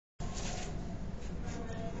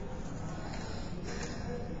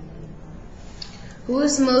Who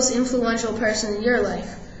is the most influential person in your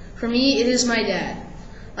life? For me, it is my dad.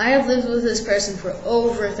 I have lived with this person for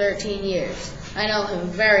over 13 years. I know him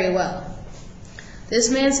very well.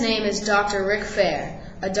 This man's name is Dr. Rick Fair,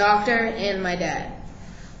 a doctor and my dad.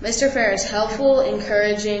 Mr. Fair is helpful,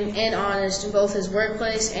 encouraging, and honest in both his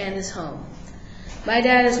workplace and his home. My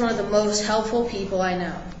dad is one of the most helpful people I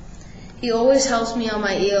know. He always helps me on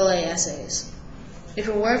my ELA essays. If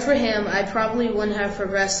it weren't for him, I probably wouldn't have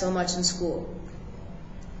progressed so much in school.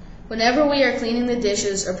 Whenever we are cleaning the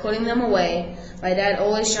dishes or putting them away, my dad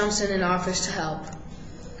always jumps in and offers to help.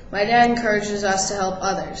 My dad encourages us to help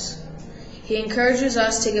others. He encourages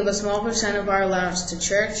us to give a small percent of our allowance to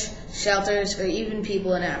church, shelters, or even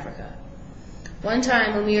people in Africa. One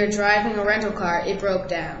time when we were driving a rental car, it broke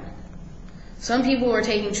down. Some people were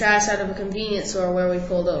taking trash out of a convenience store where we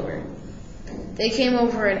pulled over. They came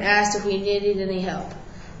over and asked if we needed any help.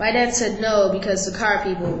 My dad said no because the car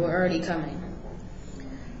people were already coming.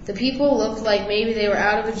 The people looked like maybe they were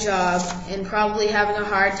out of a job and probably having a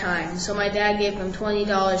hard time, so my dad gave them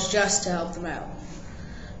 $20 just to help them out.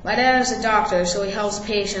 My dad is a doctor, so he helps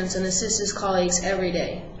patients and assists his colleagues every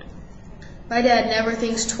day. My dad never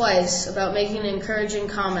thinks twice about making an encouraging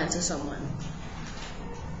comment to someone.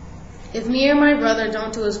 If me or my brother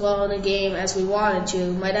don't do as well in a game as we wanted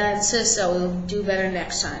to, my dad insists that we will do better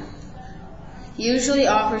next time. He usually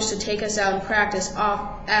offers to take us out and practice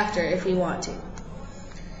after if we want to.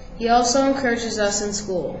 He also encourages us in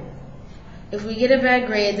school. If we get a bad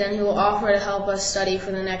grade, then he will offer to help us study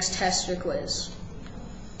for the next test or quiz.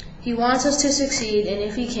 He wants us to succeed, and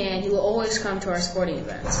if he can, he will always come to our sporting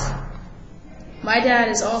events. My dad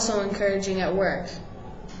is also encouraging at work.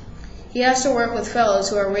 He has to work with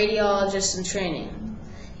fellows who are radiologists in training.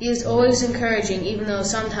 He is always encouraging, even though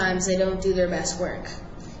sometimes they don't do their best work.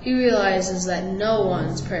 He realizes that no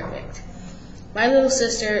one's perfect. My little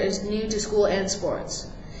sister is new to school and sports.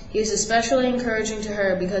 He is especially encouraging to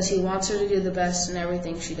her because he wants her to do the best in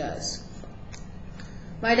everything she does.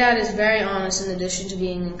 My dad is very honest in addition to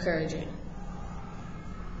being encouraging.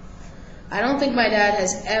 I don't think my dad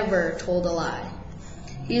has ever told a lie.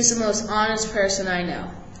 He is the most honest person I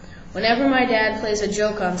know. Whenever my dad plays a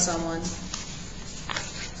joke on someone,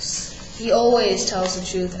 he always tells the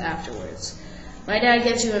truth afterwards. My dad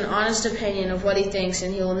gives you an honest opinion of what he thinks,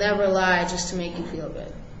 and he will never lie just to make you feel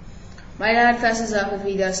good. My dad fesses up if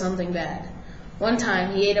he does something bad. One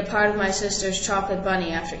time, he ate a part of my sister's chocolate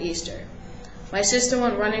bunny after Easter. My sister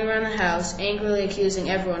went running around the house, angrily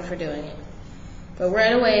accusing everyone for doing it. But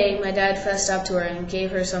right away, my dad fessed up to her and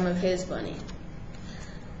gave her some of his bunny.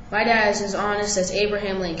 My dad is as honest as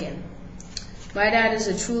Abraham Lincoln. My dad is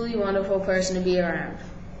a truly wonderful person to be around.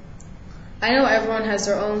 I know everyone has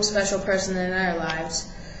their own special person in their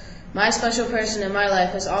lives. My special person in my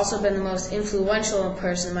life has also been the most influential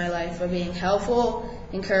person in my life by being helpful,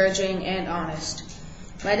 encouraging, and honest.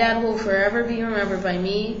 My dad will forever be remembered by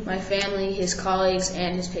me, my family, his colleagues,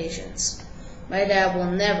 and his patients. My dad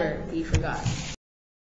will never be forgotten.